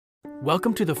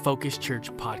Welcome to the Focus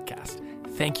Church podcast.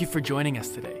 Thank you for joining us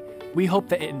today. We hope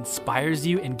that it inspires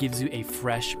you and gives you a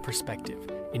fresh perspective.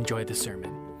 Enjoy the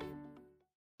sermon.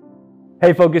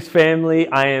 Hey Focus family,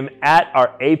 I am at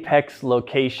our Apex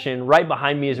location. Right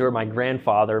behind me is where my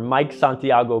grandfather, Mike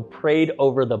Santiago, prayed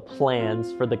over the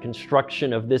plans for the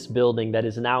construction of this building that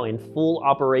is now in full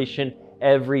operation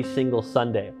every single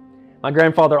Sunday. My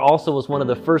grandfather also was one of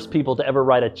the first people to ever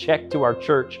write a check to our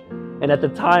church. And at the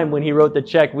time when he wrote the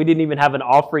check, we didn't even have an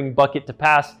offering bucket to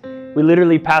pass. We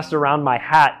literally passed around my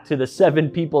hat to the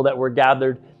 7 people that were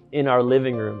gathered in our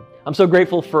living room. I'm so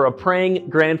grateful for a praying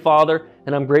grandfather,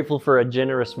 and I'm grateful for a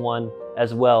generous one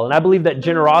as well. And I believe that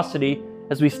generosity,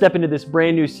 as we step into this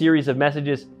brand new series of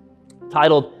messages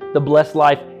titled The Blessed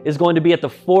Life, is going to be at the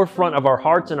forefront of our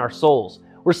hearts and our souls.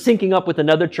 We're syncing up with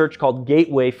another church called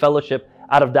Gateway Fellowship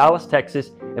out of Dallas,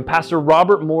 Texas, and Pastor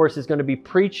Robert Morris is going to be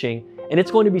preaching, and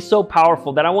it's going to be so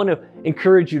powerful that I want to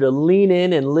encourage you to lean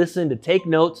in and listen, to take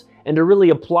notes, and to really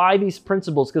apply these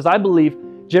principles, because I believe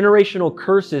generational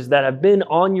curses that have been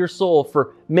on your soul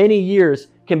for many years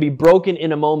can be broken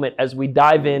in a moment as we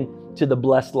dive in to the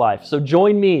blessed life. So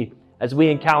join me as we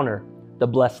encounter the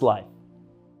blessed life.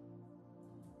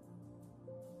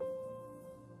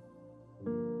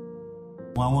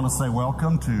 Well, I want to say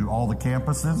welcome to all the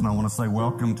campuses, and I want to say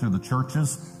welcome to the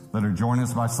churches that are joining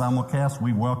us by simulcast.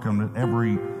 We welcome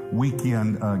every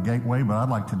weekend Gateway, but I'd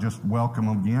like to just welcome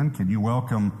them again. Can you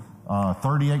welcome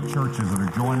 38 churches that are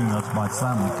joining us by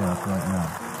simulcast right now?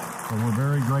 So we're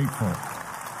very grateful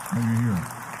that you're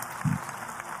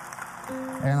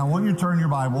here. And I want you to turn your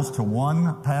Bibles to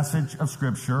one passage of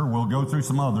Scripture. We'll go through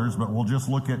some others, but we'll just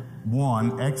look at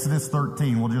one, Exodus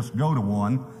 13. We'll just go to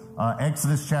one.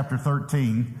 Exodus chapter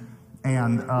 13,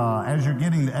 and as you're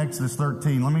getting to Exodus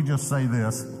 13, let me just say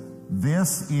this.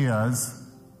 This is,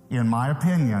 in my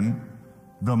opinion,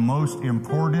 the most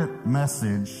important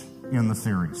message in the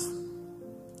series.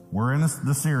 We're in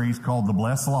the series called The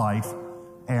Blessed Life,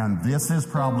 and this is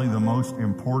probably the most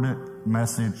important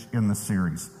message in the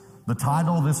series. The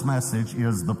title of this message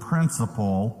is The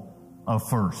Principle of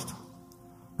First.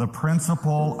 The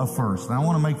principle of first. And I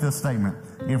want to make this statement.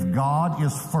 If God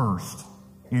is first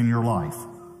in your life,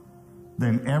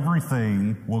 then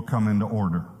everything will come into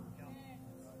order.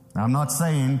 Now, I'm not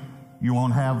saying you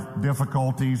won't have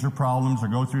difficulties or problems or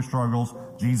go through struggles.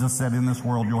 Jesus said in this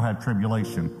world you'll have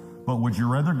tribulation. But would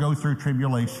you rather go through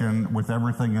tribulation with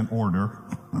everything in order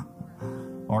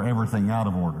or everything out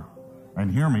of order?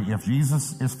 And hear me, if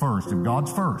Jesus is first, if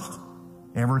God's first,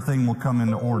 everything will come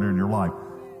into order in your life.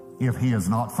 If He is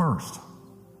not first,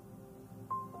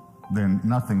 then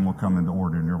nothing will come into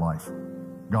order in your life.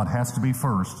 God has to be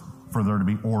first for there to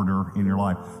be order in your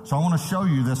life. So I want to show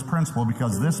you this principle,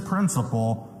 because this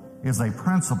principle is a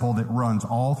principle that runs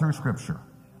all through Scripture,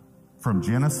 from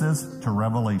Genesis to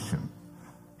Revelation.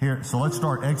 Here, so let's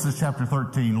start Exodus chapter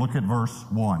 13. Look at verse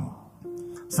 1.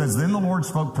 It says, Then the Lord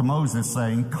spoke to Moses,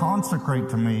 saying, Consecrate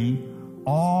to me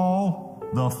all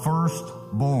the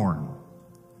firstborn.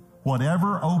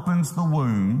 Whatever opens the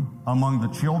womb among the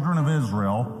children of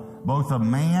Israel, both of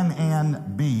man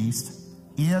and beast,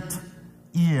 it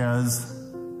is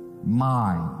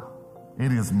mine.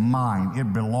 It is mine.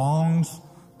 It belongs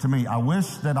to me. I wish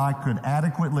that I could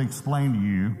adequately explain to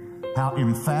you how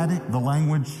emphatic the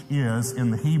language is in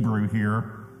the Hebrew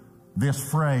here. This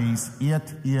phrase,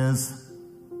 it is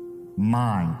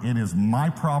mine. It is my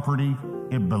property.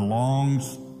 It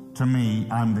belongs to me.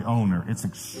 I'm the owner. It's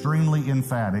extremely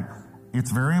emphatic.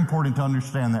 It's very important to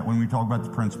understand that when we talk about the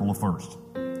principle of first.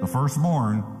 The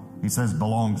firstborn, he says,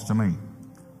 belongs to me.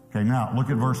 Okay, now look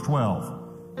at verse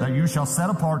 12. That you shall set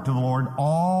apart to the Lord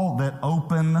all that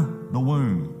open the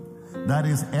womb. That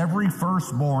is, every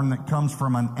firstborn that comes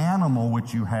from an animal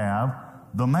which you have,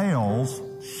 the males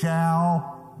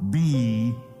shall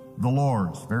be the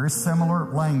Lord's. Very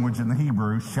similar language in the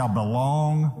Hebrew, shall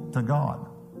belong to God.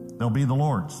 They'll be the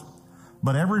Lord's.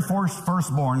 But every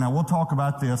firstborn, now we'll talk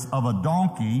about this, of a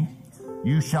donkey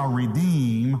you shall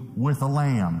redeem with a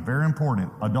lamb. Very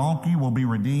important. A donkey will be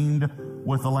redeemed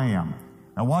with a lamb.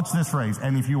 Now watch this phrase.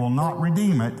 And if you will not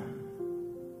redeem it,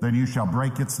 then you shall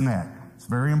break its neck. It's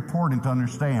very important to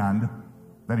understand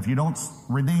that if you don't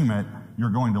redeem it, you're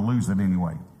going to lose it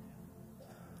anyway.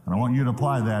 And I want you to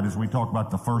apply that as we talk about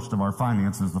the first of our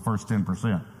finances, the first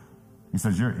 10%. He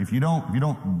says, if you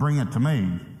don't bring it to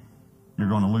me, you're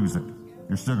going to lose it.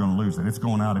 You're still going to lose it. It's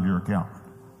going out of your account.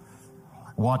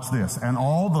 Watch this. And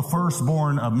all the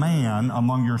firstborn of man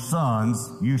among your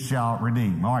sons you shall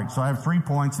redeem. All right, so I have 3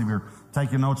 points. If you're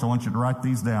taking notes, I want you to write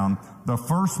these down. The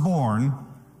firstborn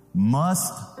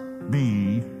must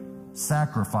be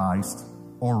sacrificed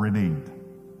or redeemed.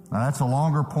 Now, that's a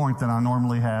longer point than I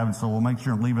normally have, and so we'll make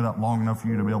sure and leave it up long enough for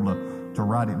you to be able to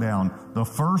write it down. The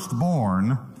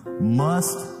firstborn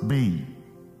must be.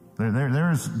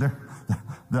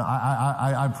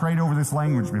 I've prayed over this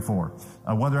language before,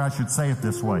 whether I should say it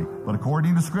this way. But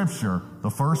according to Scripture, the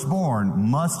firstborn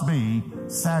must be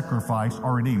sacrificed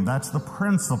or redeemed. That's the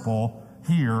principle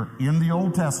here in the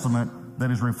Old Testament that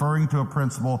is referring to a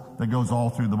principle that goes all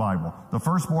through the Bible. The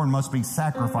firstborn must be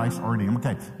sacrificed or redeemed.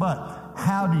 Okay, but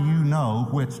how do you know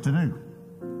which to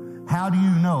do? How do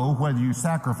you know whether you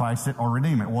sacrifice it or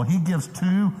redeem it? Well, he gives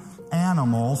two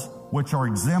animals which are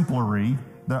exemplary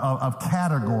of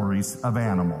categories of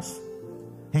animals.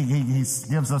 He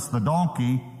gives us the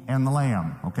donkey and the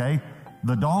lamb, okay?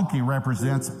 The donkey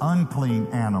represents unclean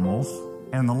animals,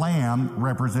 and the lamb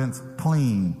represents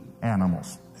clean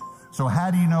animals. So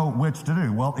how do you know which to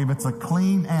do? Well, if it's a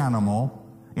clean animal,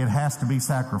 it has to be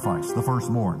sacrificed, the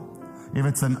firstborn. If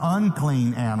it's an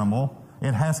unclean animal,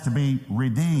 it has to be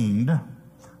redeemed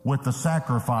with the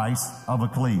sacrifice of a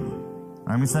clean.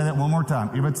 Let me say that one more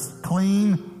time. If it's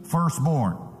clean,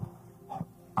 firstborn.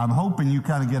 I'm hoping you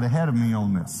kind of get ahead of me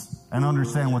on this and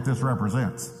understand what this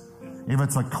represents. If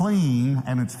it's a clean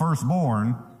and it's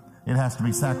firstborn, it has to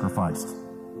be sacrificed.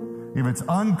 If it's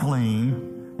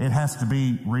unclean, it has to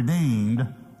be redeemed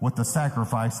with the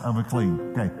sacrifice of a clean.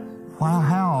 Okay, well,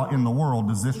 how in the world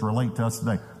does this relate to us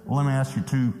today? Well, let me ask you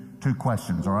two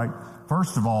questions, all right?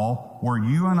 First of all, were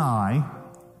you and I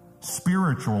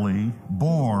spiritually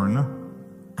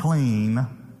born clean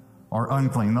or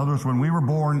unclean? In other words, when we were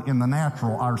born in the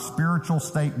natural, our spiritual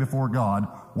state before God,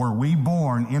 were we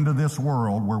born into this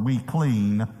world, were we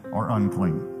clean or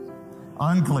unclean?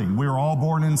 Unclean. We were all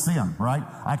born in sin, right?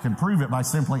 I can prove it by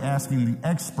simply asking the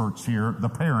experts here, the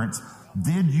parents,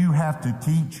 did you have to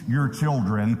teach your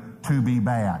children to be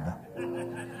bad?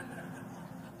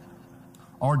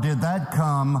 Or did that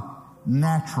come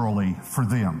naturally for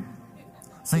them?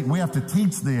 See, we have to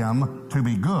teach them to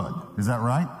be good. Is that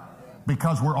right?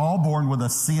 Because we're all born with a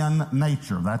sin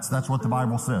nature. That's what the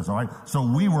Bible says, all right? So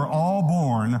we were all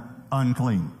born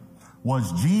unclean.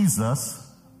 Was Jesus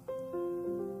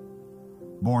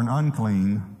born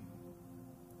unclean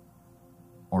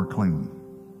or clean?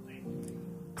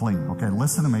 Clean. Okay,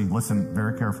 listen to me. Listen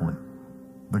very carefully.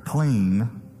 The clean,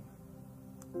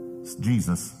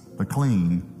 Jesus, the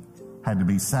clean, had to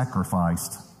be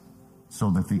sacrificed so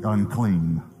that the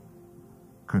unclean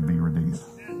could be redeemed.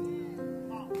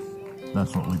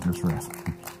 That's what we just read.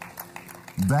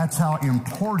 That's how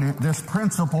important this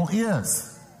principle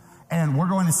is. And we're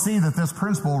going to see that this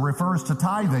principle refers to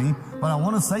tithing, but I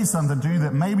want to say something to you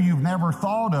that maybe you've never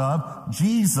thought of.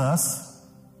 Jesus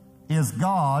is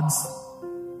God's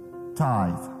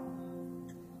tithe.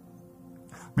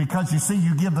 Because you see,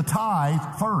 you give the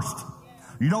tithe first.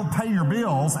 You don't pay your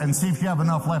bills and see if you have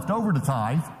enough left over to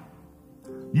tithe.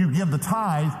 You give the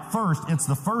tithe first. It's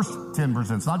the first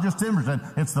 10%. It's not just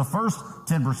 10%. It's the first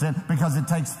 10% because it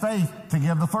takes faith to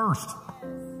give the first.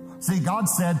 See, God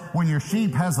said, when your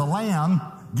sheep has a lamb,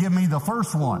 give me the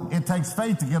first one. It takes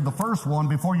faith to give the first one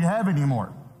before you have any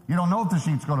more. You don't know if the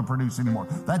sheep's going to produce anymore.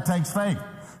 That takes faith.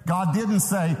 God didn't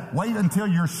say, wait until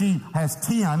your sheep has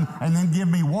 10 and then give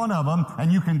me one of them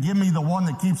and you can give me the one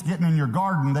that keeps getting in your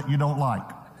garden that you don't like.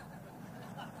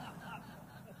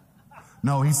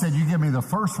 No, he said, you give me the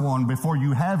first one before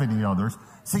you have any others.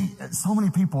 See, so many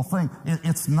people think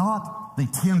it's not the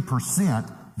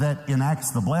 10% that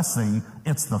enacts the blessing,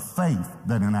 it's the faith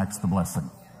that enacts the blessing.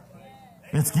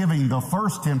 It's giving the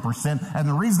first 10%. And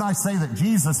the reason I say that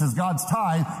Jesus is God's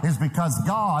tithe is because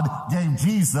God gave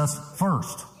Jesus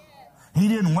first. He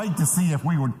didn't wait to see if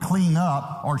we would clean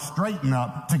up or straighten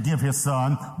up to give his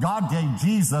son. God gave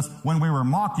Jesus when we were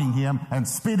mocking him and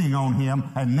spitting on him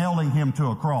and nailing him to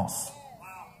a cross.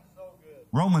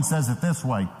 Romans says it this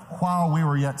way, while we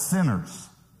were yet sinners,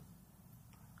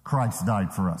 Christ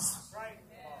died for us.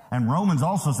 And Romans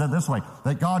also said this way,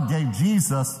 that God gave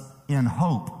Jesus in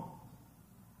hope.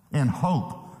 In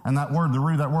hope. And that word, the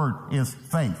root of that word is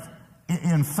faith.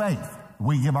 In faith.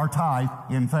 We give our tithe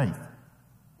in faith.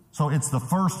 So it's the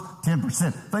first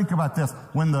 10%. Think about this.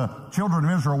 When the children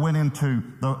of Israel went into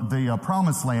the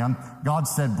promised land, God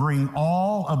said, bring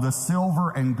all of the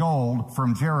silver and gold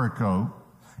from Jericho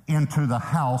into the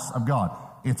house of God.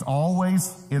 It's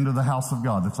always into the house of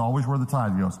God. That's always where the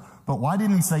tithe goes. But why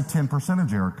didn't he say 10% of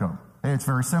Jericho? It's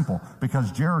very simple.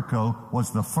 Because Jericho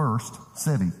was the first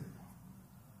city.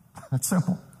 That's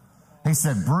simple. He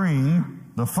said, bring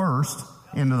the first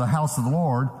into the house of the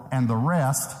Lord, and the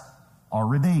rest are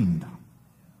redeemed.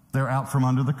 They're out from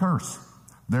under the curse.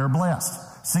 They're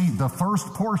blessed. See, the first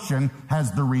portion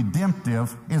is the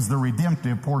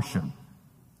redemptive portion.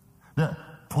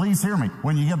 Please hear me.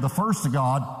 When you give the first to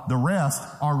God, the rest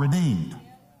are redeemed.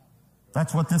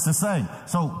 That's what this is saying.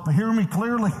 So hear me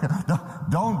clearly.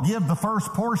 Don't give the first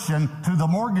portion to the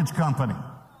mortgage company,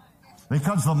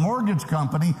 because the mortgage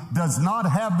company does not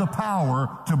have the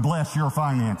power to bless your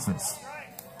finances.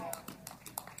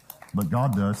 But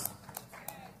God does.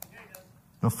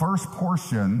 The first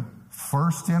portion,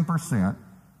 first 10%,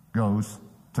 goes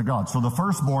to God. So the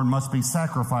firstborn must be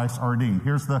sacrificed or redeemed.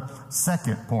 Here's the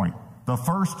second point. The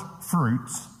first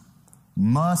fruits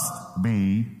must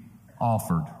be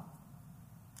offered.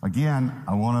 Again,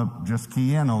 I want to just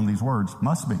key in on these words,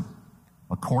 must be.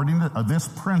 According to this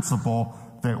principle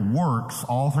that works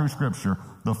all through Scripture,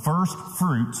 the first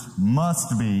fruits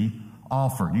must be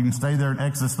offered. You can stay there in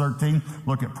Exodus 13.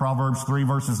 Look at Proverbs 3,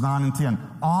 verses 9 and 10.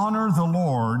 Honor the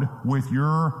Lord with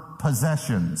your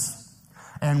possessions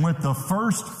and with the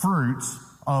first fruits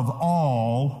of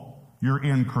all your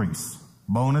increase.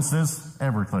 Bonuses,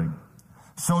 everything.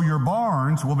 So your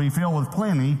barns will be filled with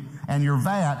plenty, and your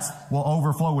vats will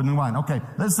overflow with new wine. Okay,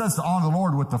 this says to honor the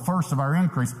Lord with the first of our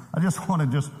increase. I just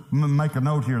want to make a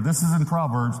note here. This is in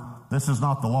Proverbs. This is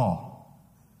not the law.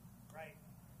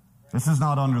 This is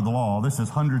not under the law. This is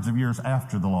hundreds of years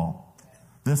after the law.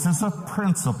 This is a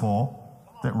principle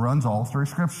that runs all through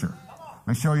Scripture. Let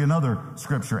me show you another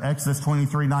Scripture. Exodus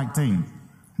 23:19.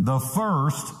 The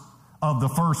first of the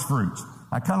first fruits.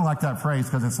 I kind of like that phrase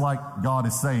because it's like God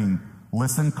is saying,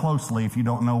 listen closely if you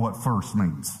don't know what first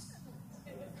means.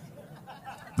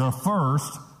 The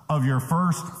first of your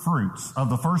first fruits, of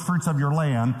the first fruits of your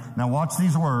land. Now watch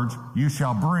these words. You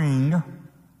shall bring,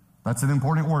 that's an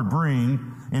important word,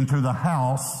 bring into the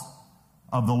house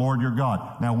of the Lord your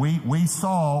God. Now we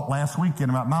saw last weekend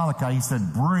about Malachi, he said,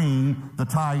 bring the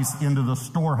tithes into the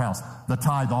storehouse. The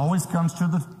tithe always comes to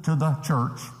the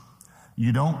church.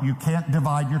 You can't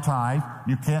divide your tithe.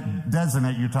 You can't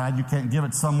designate your tithe. You can't give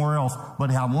it somewhere else.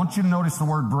 But I want you to notice the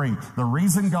word bring. The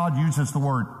reason God uses the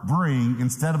word bring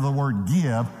instead of the word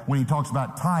give when he talks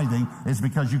about tithing is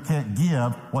because you can't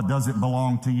give what doesn't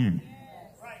belong to you.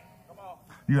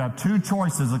 You have two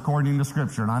choices according to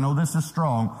Scripture. And I know this is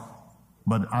strong,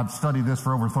 but I've studied this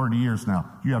for over 30 years now.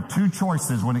 You have two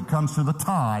choices when it comes to the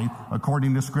tithe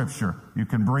according to Scripture. You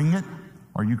can bring it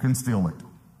or you can steal it.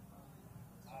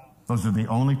 Those are the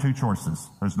only two choices.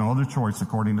 There's no other choice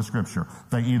according to Scripture.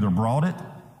 They either brought it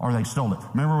or they stole it.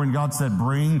 Remember when God said,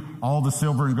 bring all the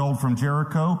silver and gold from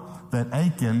Jericho? That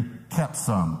Achan kept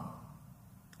some.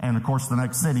 And of course, the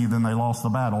next city, then they lost the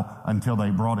battle until they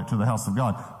brought it to the house of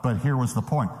God. But here was the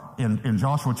point. In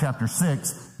Joshua chapter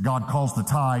 6, God calls the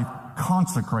tithe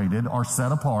consecrated or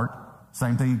set apart.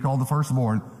 Same thing he called the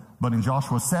firstborn. But in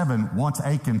Joshua 7, once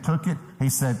Achan took it, he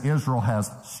said, Israel has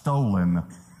stolen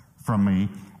from me,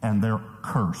 and they're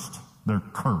cursed. They're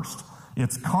cursed.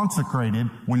 It's consecrated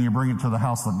when you bring it to the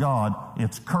house of God.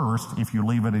 It's cursed if you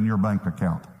leave it in your bank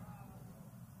account.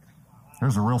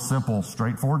 Here's a real simple,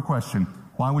 straightforward question.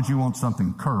 Why would you want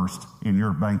something cursed in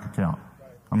your bank account?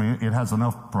 I mean, it has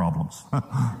enough problems.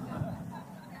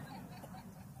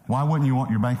 Why wouldn't you want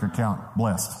your bank account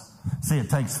blessed? See, it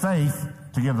takes faith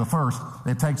to give the first.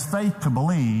 It takes faith to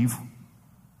believe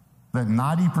that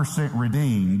 90%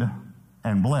 redeemed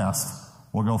and blessed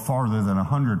will go farther than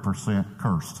 100%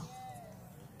 cursed.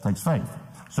 It takes faith.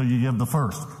 So you give the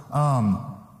first.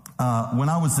 When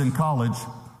I was in college,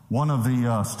 one of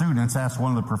the students asked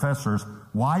one of the professors,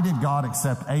 why did God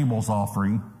accept Abel's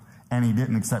offering and he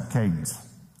didn't accept Cain's?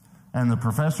 And the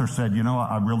professor said,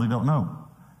 I really don't know.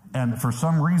 And for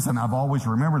some reason, I've always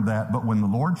remembered that. But when the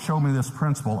Lord showed me this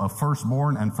principle of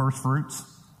firstborn and first fruits,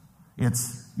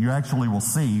 you actually will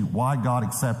see why God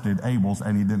accepted Abel's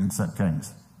and he didn't accept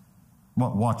Cain's.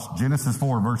 Well, watch Genesis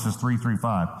 4, verses 3 through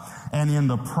 5. And in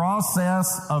the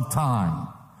process of time,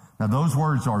 now those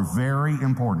words are very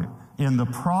important. In the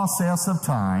process of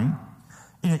time,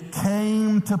 it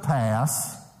came to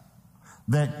pass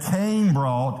that Cain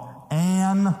brought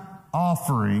an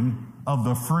offering of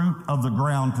the fruit of the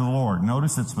ground to the Lord.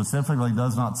 Notice it specifically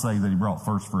does not say that he brought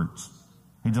first fruits.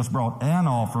 He just brought an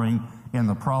offering in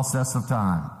the process of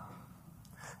time.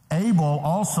 Abel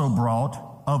also brought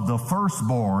of the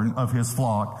firstborn of his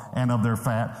flock and of their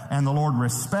fat, and the Lord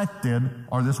respected,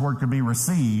 or this word could be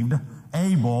received,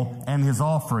 Abel and his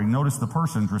offering. Notice the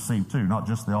persons received too, not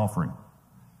just the offering.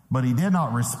 But he did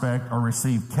not respect or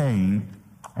receive Cain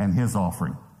and his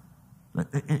offering.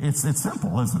 It's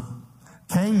simple, isn't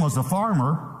it? Cain was a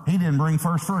farmer. He didn't bring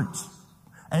first fruits.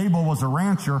 Abel was a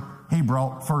rancher. He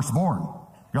brought firstborn.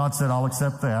 God said, I'll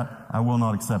accept that. I will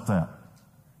not accept that.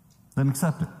 Didn't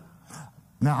accept it.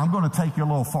 Now, I'm going to take you a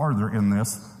little farther in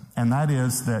this, and that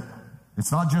is that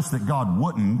it's not just that God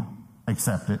wouldn't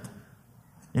accept it.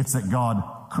 It's that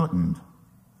God couldn't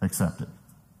accept it.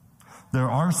 There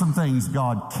are some things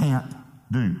God can't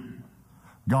do.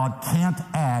 God can't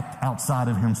act outside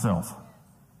of himself.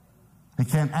 He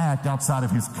can't act outside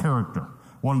of his character.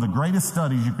 One of the greatest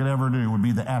studies you could ever do would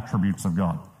be the attributes of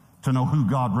God, to know who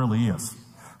God really is.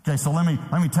 Okay, so let me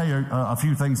tell you a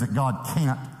few things that God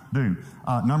can't do.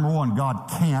 Number one, God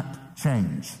can't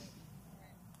change.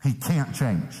 He can't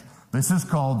change. This is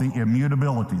called the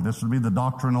immutability. This would be the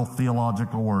doctrinal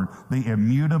theological word, the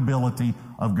immutability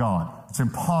of God. It's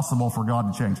impossible for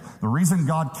God to change. The reason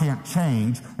God can't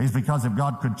change is because if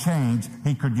God could change,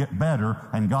 he could get better,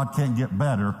 and God can't get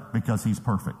better because he's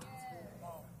perfect.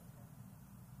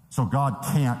 So God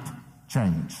can't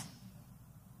change.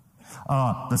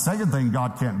 The second thing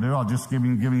God can't do, I'll just give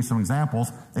you some examples,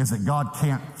 is that God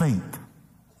can't think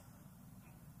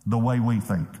the way we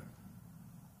think.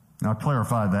 Now, I'll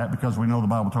clarify that because we know the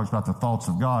Bible talks about the thoughts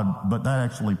of God, but that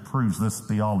actually proves this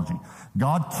theology.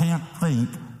 God can't think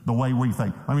the way we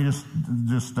think. Let me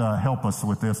just help us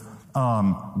with this.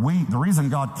 The reason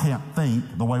God can't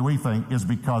think the way we think is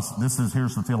because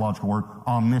here's the theological word,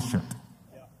 omniscient.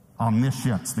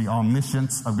 Omniscience, the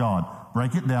omniscience of God.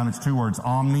 Break it down, it's two words,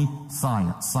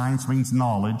 omniscience. Science means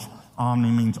knowledge, omni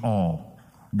means all.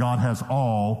 God has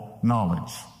all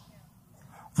knowledge.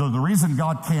 So the reason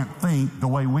God can't think the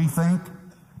way we think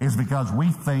is because we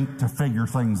think to figure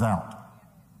things out.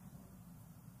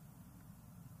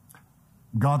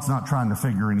 God's not trying to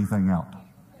figure anything out.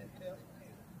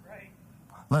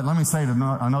 Let me say it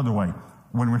another way.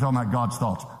 When we're talking about God's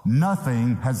thoughts,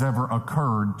 nothing has ever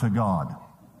occurred to God.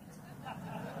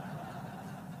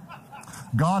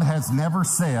 God has never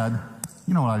said,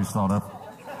 you know what I just thought of?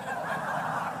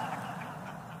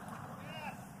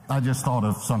 I just thought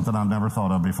of something I've never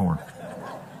thought of before.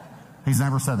 He's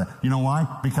never said that. You know why?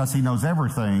 Because he knows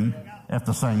everything at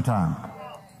the same time.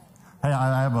 Hey,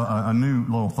 I have a new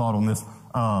little thought on this.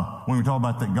 When we talk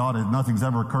about that nothing's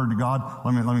ever occurred to God,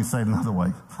 let me say it another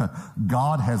way.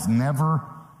 God has never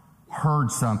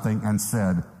heard something and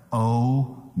said,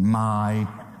 oh,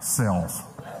 myself.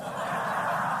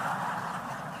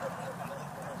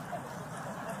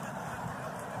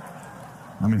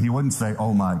 I mean, he wouldn't say,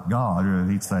 oh my God,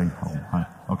 he'd say, oh my.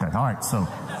 Okay, all right, so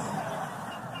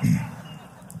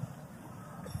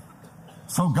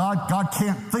God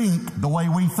can't think the way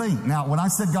we think. Now, when I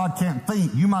said God can't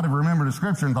think, you might have remembered the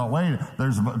scripture and thought, wait,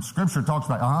 there's a scripture talks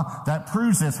about, that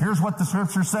proves this. Here's what the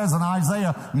scripture says in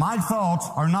Isaiah. My thoughts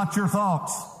are not your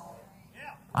thoughts.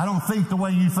 I don't think the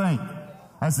way you think.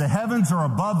 As the heavens are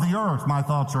above the earth, my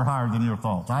thoughts are higher than your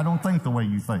thoughts. I don't think the way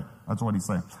you think. That's what he's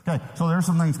saying. Okay, so there's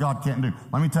some things God can't do.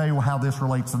 Let me tell you how this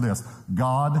relates to this.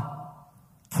 God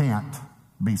can't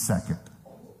be second.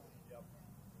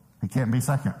 He can't be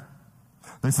second.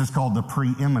 This is called the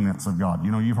preeminence of God.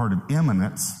 You know, you've heard of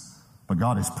eminence, but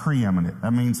God is preeminent.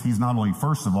 That means he's not only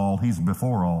first of all, he's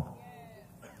before all.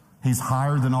 He's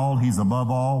higher than all, he's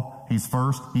above all, he's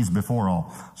first, he's before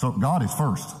all. So God is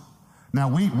first. Now,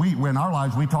 we in our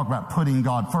lives, we talk about putting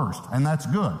God first, and that's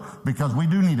good, because we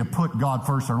do need to put God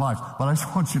first in our lives. But I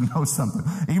just want you to know something.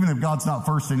 Even if God's not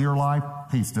first in your life,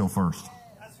 he's still first.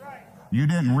 That's right. You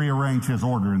didn't rearrange his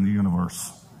order in the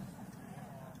universe.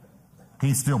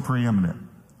 He's still preeminent.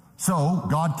 So,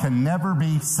 God can never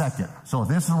be second. So,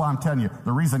 this is why I'm telling you,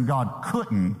 the reason God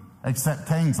couldn't accept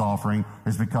Cain's offering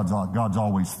is because God's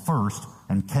always first,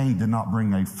 and Cain did not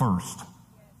bring a first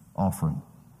offering.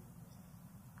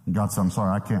 God said, I'm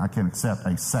sorry, I can't accept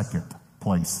a second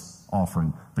place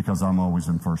offering because I'm always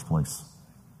in first place.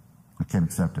 I can't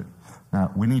accept it.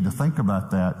 Now, we need to think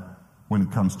about that when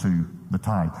it comes to the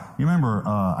tithe. You remember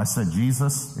I said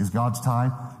Jesus is God's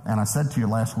tithe? And I said to you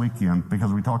last weekend,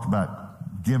 because we talked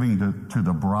about giving to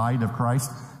the bride of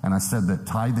Christ, and I said that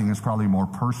tithing is probably more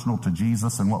personal to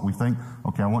Jesus than what we think.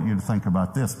 Okay, I want you to think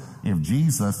about this. If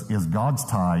Jesus is God's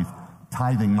tithe,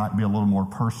 tithing might be a little more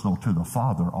personal to the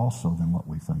Father also than what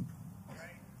we think.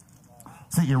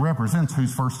 See, it represents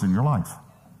who's first in your life.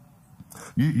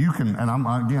 You can, and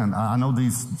I know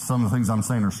some of the things I'm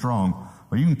saying are strong,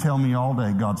 but you can tell me all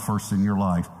day God's first in your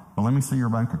life. But let me see your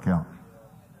bank account.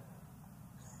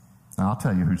 Now, I'll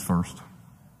tell you who's first.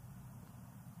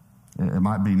 It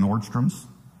might be Nordstrom's.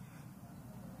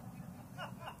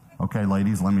 Okay,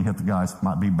 ladies, let me hit the guys.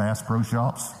 Might be Bass Pro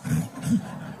Shops.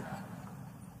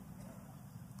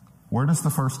 Where does the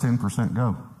first 10%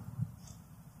 go?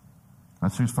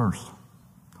 That's who's first.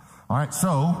 All right,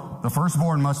 so the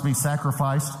firstborn must be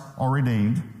sacrificed or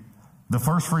redeemed. The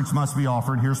first fruits must be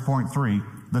offered. Here's point 3.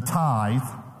 The tithe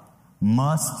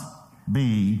must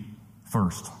be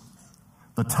first.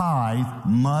 The tithe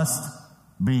must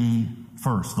be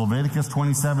first. Leviticus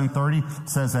 27:30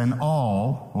 says, and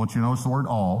all, I want you to notice the word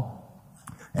all,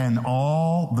 and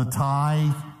all the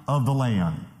tithe of the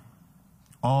land,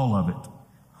 all of it,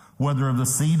 whether of the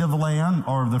seed of the land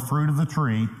or of the fruit of the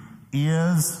tree,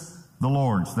 is the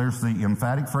Lord's. There's the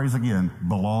emphatic phrase again,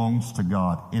 belongs to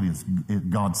God.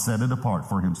 God set it apart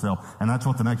for himself. And that's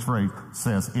what the next phrase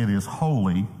says. It is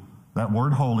holy. That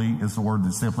word holy is the word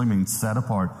that simply means set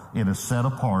apart. It is set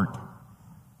apart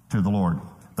to the Lord.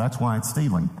 That's why it's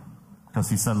stealing, because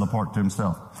he set it apart to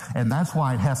himself. And that's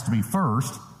why it has to be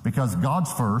first, because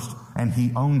God's first and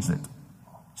he owns it.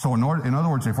 So in other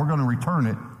words, if we're going to return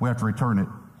it, we have to return it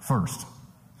first.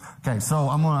 Okay, so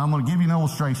I'm going to give you an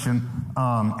illustration,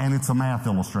 and it's a math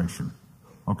illustration.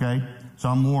 Okay? So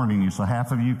I'm warning you, so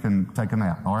half of you can take a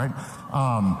nap, all right?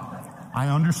 I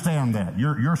understand that.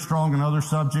 You're strong in other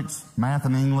subjects, math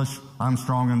and English. I'm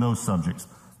strong in those subjects.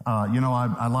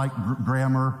 I like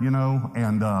grammar,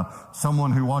 and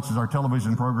someone who watches our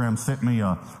television program sent me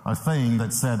a thing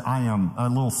that said, a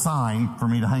little sign for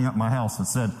me to hang up my house that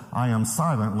said, I am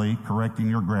silently correcting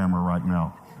your grammar right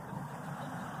now.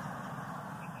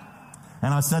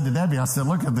 And I said to Debbie, I said,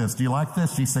 look at this. Do you like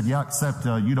this? She said, yeah, except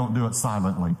you don't do it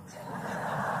silently.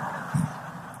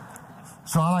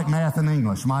 So I like math and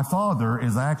English. My father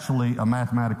is actually a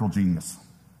mathematical genius.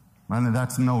 And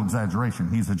that's no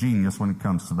exaggeration. He's a genius when it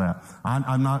comes to that.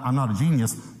 I'm not a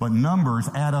genius, but numbers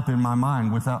add up in my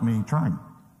mind without me trying.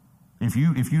 If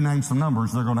you name some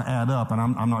numbers, they're going to add up, and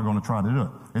I'm not going to try to do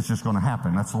it. It's just going to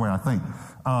happen. That's the way I think.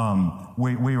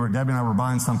 Debbie and I were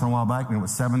buying something a while back, and it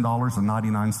was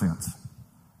 $7.99.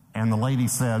 And the lady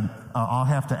said, I'll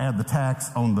have to add the tax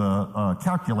on the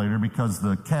calculator because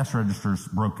the cash register's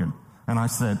broken. And I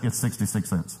said, it's 66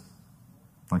 cents.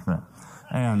 Like that.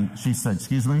 And she said,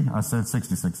 excuse me? I said,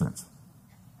 66 cents.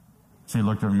 She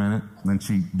looked at her a minute, then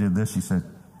she did this. She said,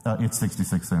 it's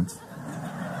 66 cents.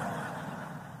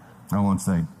 I won't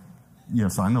say,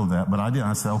 yes, I know that, but I did.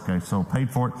 I said, okay, so paid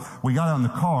for it. We got out in the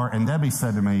car, and Debbie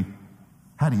said to me,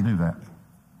 how do you do that?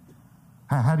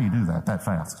 How do you do that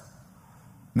fast?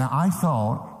 Now, I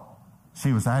thought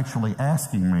she was actually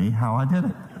asking me how I did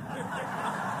it.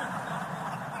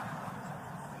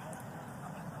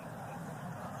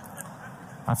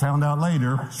 I found out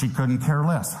later she couldn't care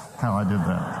less how I did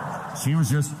that. She was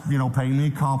just, paying me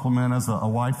a compliment as a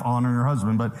wife honoring her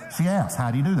husband. But she asked,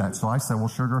 how do you do that? So I said, well,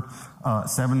 sugar,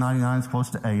 $7.99 is close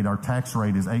to 8. Our tax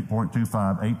rate is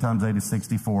 8.25. 8 times 8 is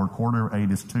 64. Quarter of 8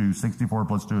 is 2. 64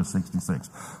 plus 2 is 66.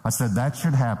 I said, that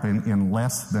should happen in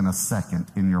less than a second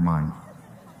in your mind.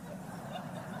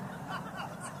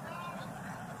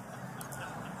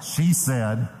 She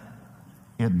said,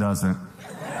 it doesn't.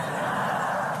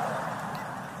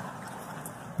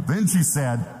 Then she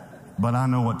said, but I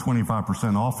know what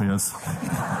 25% off is.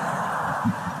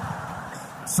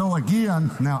 So again,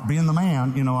 now being the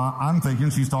man, I'm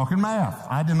thinking she's talking math.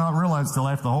 I did not realize till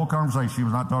after the whole conversation she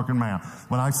was not talking math.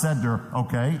 But I said to her,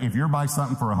 okay, if you're buying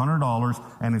something for $100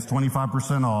 and it's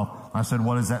 25% off, I said,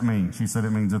 what does that mean? She said,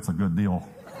 it means it's a good deal.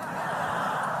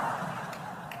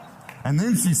 And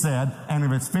then she said, and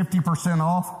if it's 50%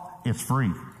 off, it's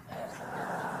free.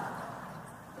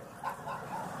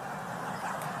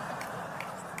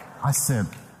 I said,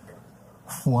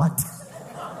 what?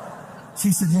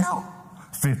 She said, yeah,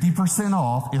 50%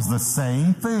 off is the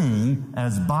same thing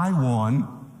as buy one,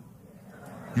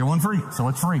 get one free. So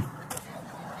it's free.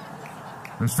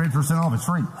 There's 50% off, it's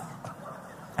free.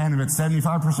 And if it's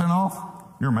 75% off,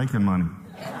 you're making money.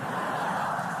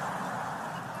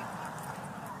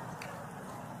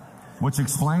 Which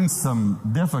explains some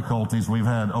difficulties we've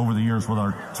had over the years with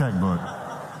our checkbook.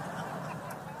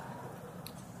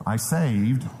 I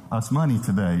saved us money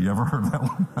today. You ever heard that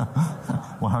one?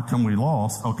 Well, how come we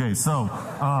lost? Okay, so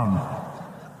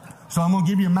I'm going to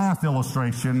give you a math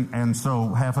illustration, and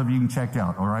so half of you can check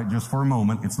out, all right, just for a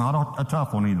moment. It's not a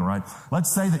tough one either, right?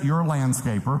 Let's say that you're a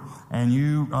landscaper, and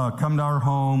you come to our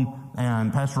home,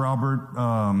 and Pastor Albert,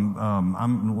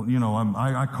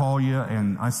 I call you,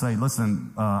 and I say,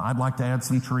 listen, I'd like to add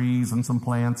some trees and some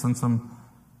plants and some...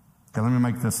 Okay, let me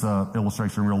make this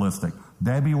illustration realistic.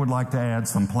 Debbie would like to add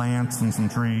some plants and some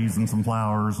trees and some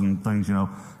flowers and things,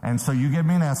 And so you give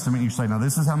me an estimate. You say, now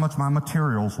this is how much my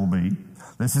materials will be.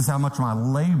 This is how much my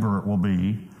labor will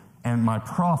be. And my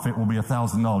profit will be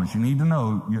 $1,000. You need to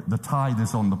know the tithe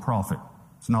is on the profit.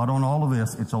 It's not on all of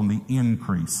this. It's on the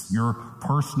increase. Your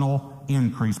personal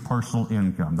increase, personal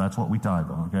income. That's what we tithe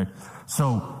on, okay?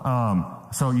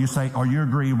 So you say, are you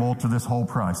agreeable to this whole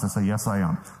price? I say, yes, I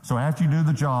am. So after you do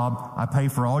the job, I pay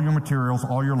for all your materials,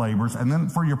 all your labors, and then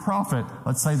for your profit,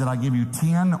 let's say that I give you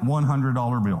 10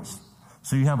 $100 bills.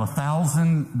 So you have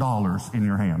 $1,000 in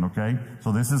your hand, okay?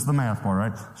 So this is the math part,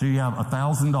 right? So you have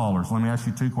 $1,000. Let me ask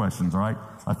you two questions, all right?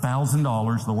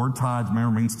 $1,000, the word tithe,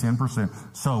 remember, means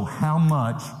 10%. So how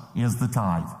much is the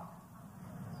tithe?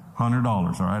 $100,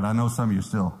 all right? I know some of you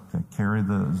still carry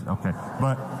okay.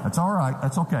 But that's all right.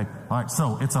 That's okay. All right,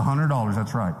 so it's $100,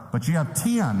 that's right. But you have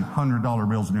 10 $100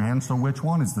 bills in your hand, so which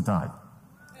one is the tithe?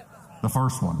 The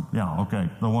first one. Yeah, okay.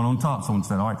 The one on top, someone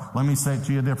said. All right, let me say it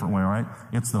to you a different way, all right?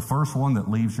 It's the first one that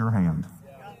leaves your hand.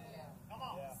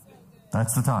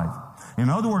 That's the tithe. In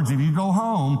other words, if you go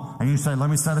home and you say, let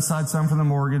me set aside some for the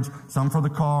mortgage, some for the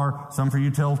car, some for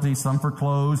utilities, some for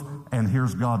clothes, and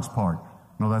here's God's part.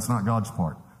 No, that's not God's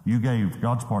part. You gave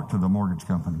God's part to the mortgage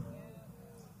company.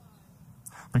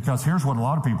 Because here's what a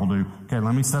lot of people do. Okay,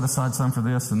 let me set aside some for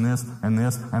this and this and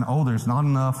this, and oh, there's not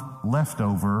enough left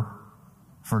over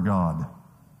for God.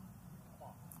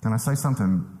 Can I say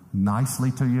something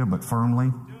nicely to you, but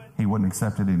firmly? He wouldn't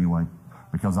accept it anyway.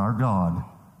 Because our God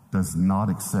does not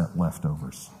accept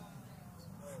leftovers.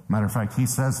 Matter of fact, he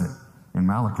says it in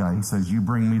Malachi. He says, you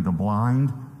bring me the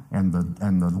blind and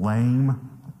the lame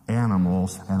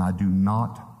animals, and I do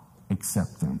not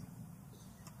accept them.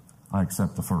 I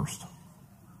accept the first.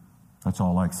 That's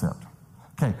all I accept.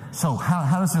 Okay, so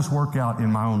how does this work out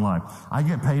in my own life? I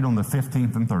get paid on the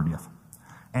 15th and 30th.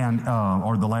 And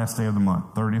or the last day of the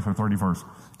month, 30th or 31st,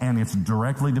 and it's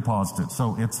directly deposited.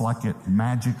 So it's like it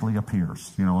magically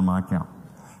appears, in my account.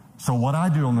 So what I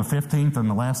do on the 15th and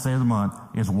the last day of the month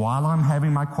is while I'm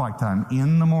having my quiet time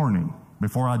in the morning,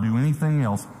 before I do anything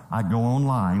else, I go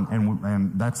online,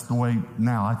 and that's the way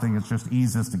now. I think it's just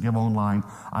easiest to give online.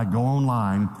 I go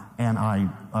online and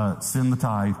I send the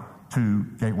tithe to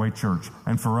Gateway Church.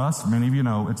 And for us, many of you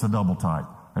know, it's a double tithe.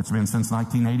 It's been since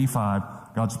 1985.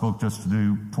 God spoke to us to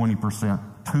do 20%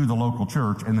 to the local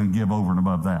church and then give over and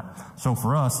above that. So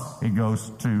for us, it goes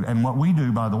to, and what we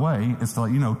do, by the way, is to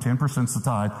let you know, 10% is the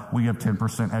tithe. We give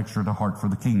 10% extra to Heart for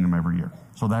the Kingdom every year.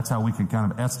 So that's how we can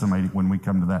kind of estimate it when we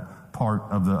come to that part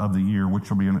of the year, which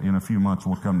will be in a few months.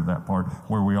 We'll come to that part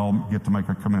where we all get to make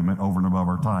a commitment over and above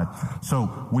our tithe.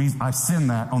 So I send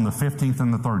that on the 15th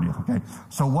and the 30th. Okay.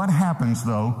 So what happens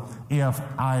though if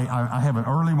I have an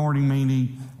early morning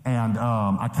meeting and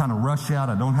I kind of rush out?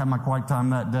 I don't have my quiet time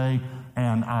that day.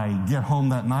 And I get home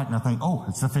that night and I think, oh,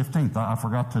 it's the 15th. I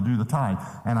forgot to do the tithe.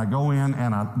 And I go in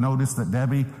and I notice that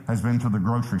Debbie has been to the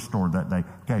grocery store that day.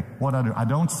 Okay, what I do? I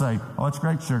don't say, oh, it's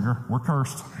great, sugar. We're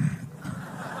cursed.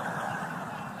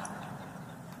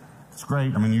 It's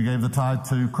great. I mean, you gave the tithe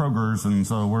to Kroger's and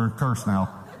so we're cursed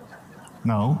now.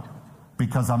 No,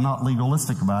 because I'm not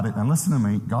legalistic about it. And listen to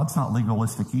me, God's not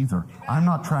legalistic either. I'm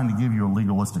not trying to give you a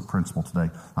legalistic principle today.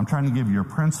 I'm trying to give you a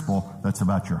principle that's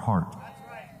about your heart.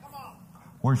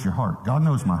 Where's your heart? God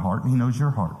knows my heart, and He knows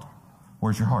your heart.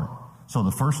 Where's your heart? So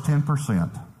the first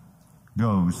 10%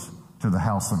 goes to the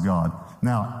house of God.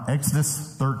 Now,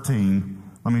 Exodus 13,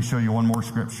 let me show you one more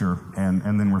scripture, and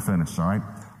then we're finished, all right?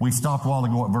 We stopped a while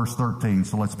ago at verse 13,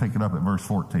 so let's pick it up at verse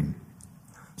 14.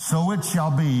 So it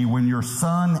shall be when your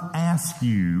son asks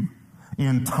you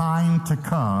in time to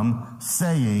come,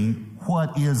 saying,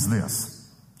 what is this?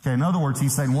 Okay, in other words,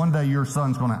 he's saying one day your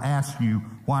son's going to ask you,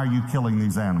 why are you killing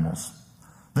these animals?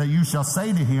 That you shall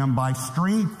say to him, by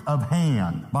strength of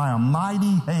hand, by a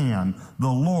mighty hand, the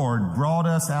Lord brought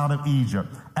us out of Egypt,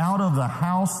 out of the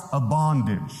house of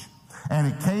bondage. And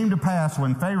it came to pass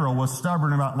when Pharaoh was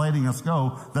stubborn about letting us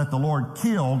go, that the Lord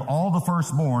killed all the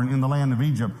firstborn in the land of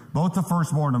Egypt, both the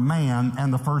firstborn of man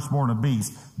and the firstborn of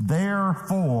beast.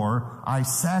 Therefore I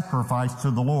sacrificed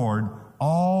to the Lord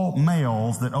all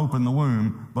males that opened the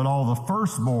womb, but all the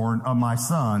firstborn of my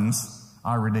sons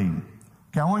I redeemed.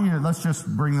 Okay, I want you to, let's just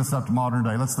bring this up to modern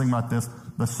day. Let's think about this.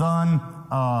 The son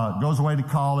goes away to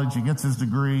college. He gets his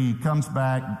degree. He comes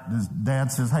back. His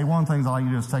dad says, hey, one of the things I like you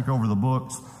to do is take over the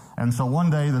books. And so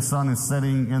one day the son is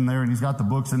sitting in there and he's got the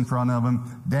books in front of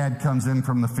him. Dad comes in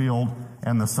from the field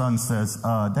and the son says,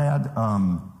 Dad,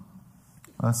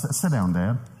 sit down,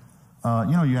 Dad.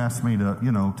 You asked me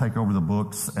to, take over the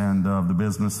books and the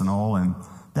business and all. And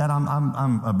Dad,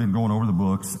 I've been going over the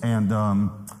books and,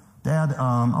 Dad,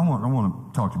 I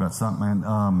want to talk to you about something,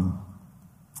 man.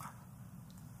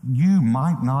 You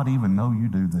might not even know you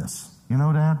do this.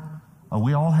 Dad?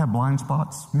 We all have blind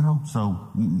spots, so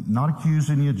not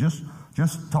accusing you, just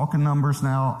talking numbers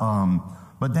now.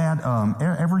 But Dad,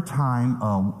 every time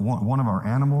one of our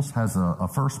animals has a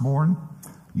firstborn,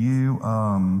 you,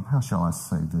 how shall I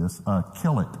say this,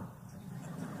 kill it.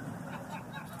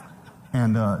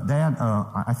 And Dad,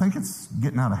 I think it's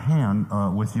getting out of hand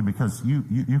with you because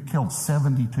you killed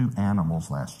 72 animals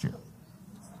last year.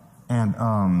 And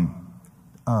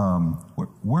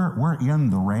we're in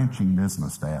the ranching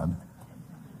business, Dad.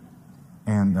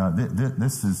 And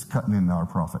this is cutting into our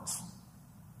profits.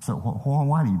 So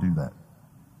why do you do that?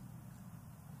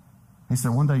 He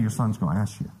said, one day your son's going to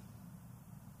ask you.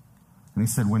 And he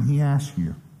said, when he asks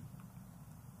you,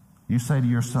 you say to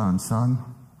your son,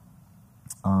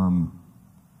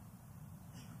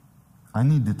 I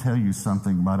need to tell you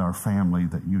something about our family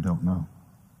that you don't know.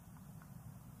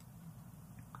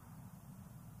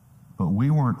 But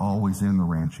we weren't always in the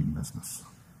ranching business.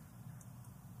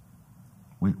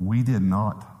 We did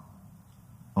not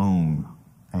own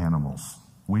animals.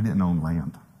 We didn't own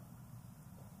land.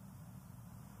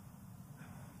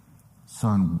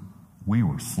 Son, we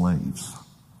were slaves.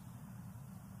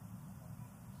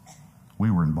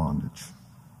 We were in bondage.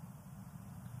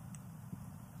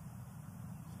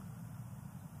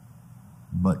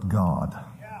 But God,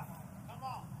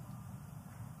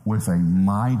 with a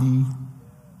mighty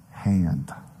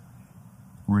hand,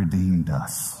 redeemed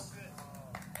us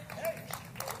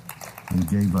and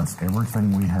gave us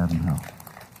everything we have now.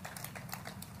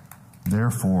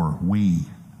 Therefore, we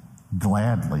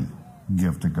gladly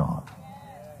give to God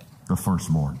the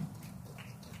firstborn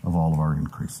of all of our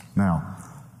increase. Now,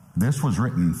 this was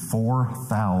written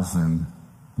 4,000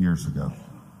 years ago.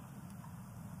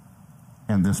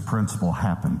 And this principle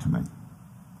happened to me.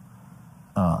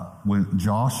 When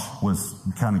Josh was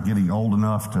kind of getting old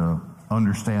enough to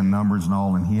understand numbers and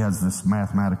all, and he has this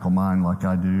mathematical mind like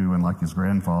I do and like his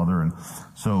grandfather. And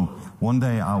so one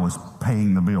day I was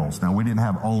paying the bills. Now, we didn't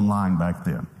have online back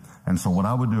then. And so what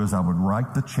I would do is I would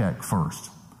write the check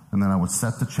first. And then I would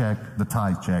set the check, the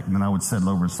tithe check, and then I would set it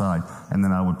over the side, and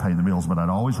then I would pay the bills. But I'd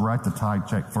always write the tithe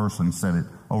check first and set it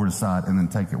over the side and then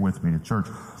take it with me to church.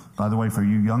 By the way, for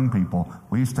you young people,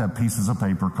 we used to have pieces of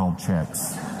paper called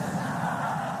checks.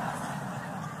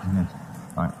 Yeah.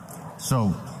 All right.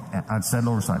 So I'd set it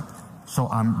over the side. So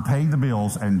I'm paying the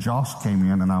bills, and Josh came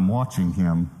in, and I'm watching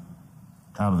him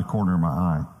out of the corner of my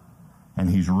eye. And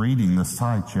he's reading this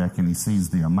tithe check, and he sees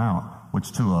the amount,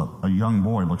 which to a young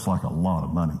boy looks like a lot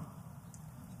of money.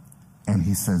 And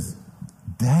he says,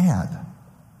 Dad,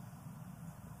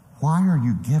 why are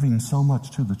you giving so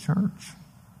much to the church?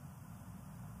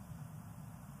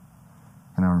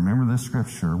 And I remember this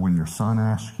scripture, when your son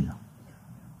asks you,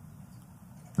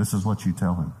 this is what you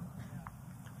tell him.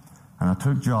 And I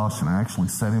took Josh and I actually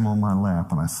set him on my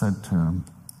lap and I said to him,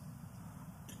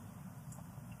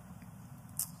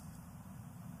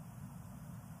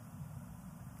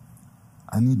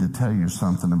 I need to tell you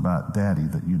something about Daddy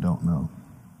that you don't know.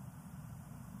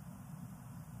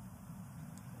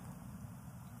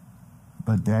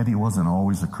 But Daddy wasn't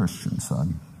always a Christian,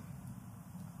 son.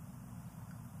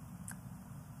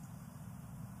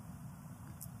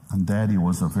 And Daddy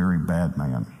was a very bad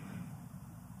man.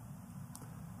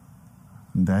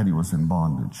 And Daddy was in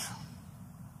bondage.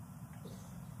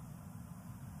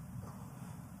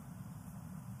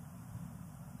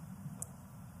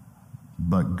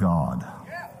 But God,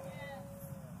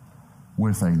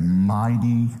 with a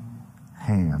mighty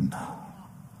hand,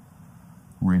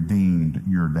 redeemed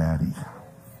your daddy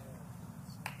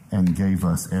and gave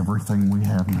us everything we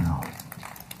have now.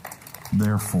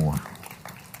 Therefore,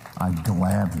 I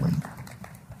gladly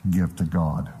give to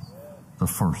God the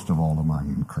first of all of my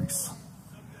increase.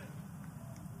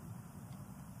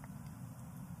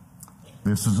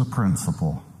 This is a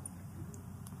principle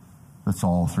that's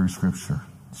all through Scripture.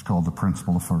 It's called the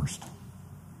principle of first.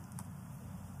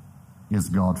 Is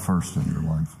God first in your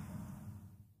life?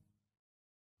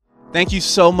 Thank you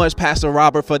so much, Pastor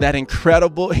Robert, for that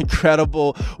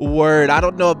incredible word. I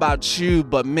don't know about you,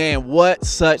 but man, what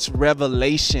such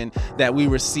revelation that we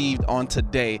received on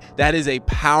today. That is a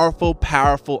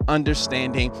powerful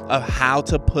understanding of how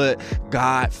to put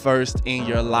God first in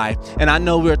your life. And I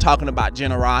know we're talking about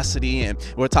generosity, and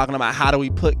we're talking about how do we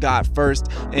put God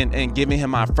first and giving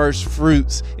him our first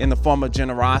fruits in the form of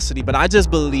generosity. But I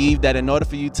just believe that in order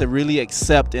for you to really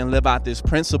accept and live out this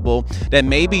principle, that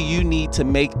maybe you need to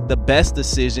make the best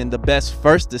decision, the best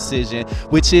first decision,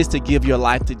 which is to give your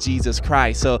life to Jesus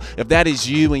Christ. So if that is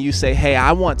you and you say, hey,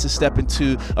 I want to step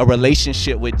into a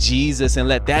relationship with Jesus and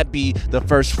let that be the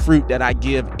first fruit that I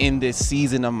give in this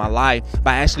season of my life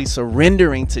by actually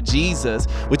surrendering to Jesus,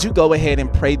 would you go ahead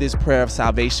and pray this prayer of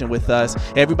salvation with us?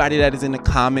 Everybody that is in the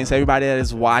comments, everybody that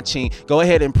is watching, go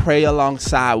ahead and pray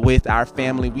alongside with our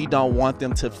family. We don't want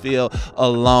them to feel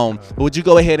alone. But would you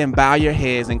go ahead and bow your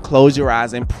heads and close your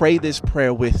eyes and pray this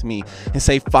prayer with me and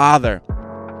say, Father,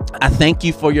 I thank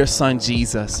you for your son,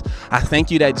 Jesus. I thank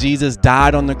you that Jesus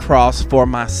died on the cross for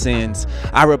my sins.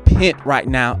 I repent right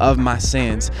now of my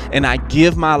sins, and I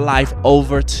give my life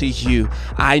over to you.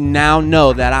 I now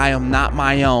know that I am not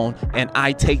my own, and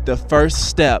I take the first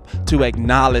step to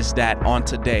acknowledge that on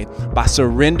today by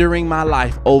surrendering my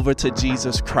life over to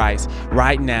Jesus Christ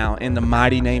right now in the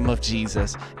mighty name of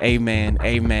Jesus. Amen.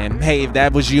 Amen. Hey, if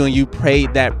that was you and you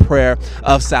prayed that prayer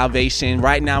of salvation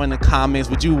right now in the comments,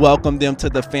 would you welcome them to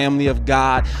the family of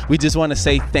God? We just want to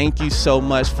say thank you so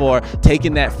much for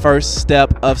taking that first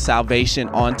step of salvation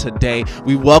on today.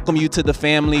 We welcome you to the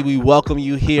family. We welcome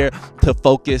you here to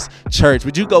Focus Church.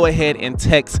 Would you go ahead and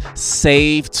text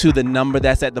SAVE to the number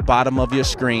that's at the bottom of your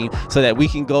screen so that we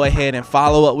can go ahead and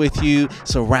follow up with you,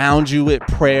 surround you with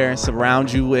prayer, and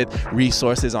surround you with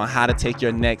resources on how to take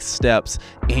your next steps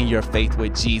in your faith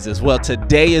with Jesus. Well,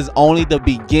 today is only the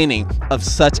beginning of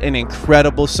such an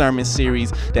incredible sermon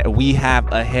series that we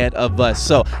have ahead of us.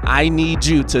 So I need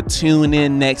you to tune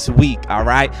in next week. All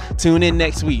right, tune in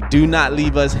next week. Do not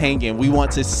leave us hanging. We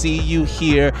want to see you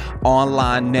here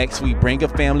online next week. Bring a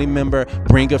family member,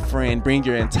 bring a friend, bring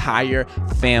your entire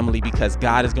family, because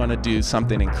God is going to do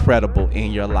something incredible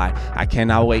in your life. I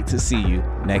cannot wait to see you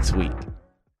next week.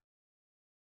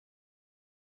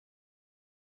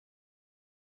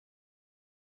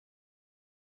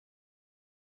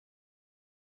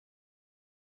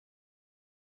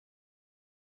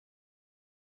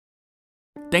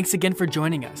 Thanks again for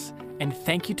joining us, and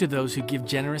thank you to those who give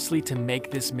generously to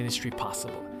make this ministry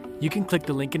possible. You can click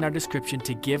the link in our description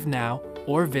to give now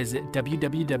or visit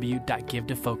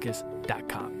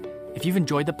www.givetofocus.com. If you've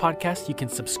enjoyed the podcast, you can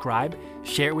subscribe,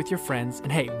 share it with your friends,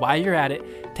 and hey, while you're at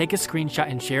it, take a screenshot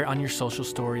and share it on your social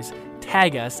stories.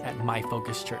 Tag us at My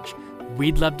Focus Church.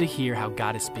 We'd love to hear how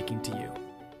God is speaking to you.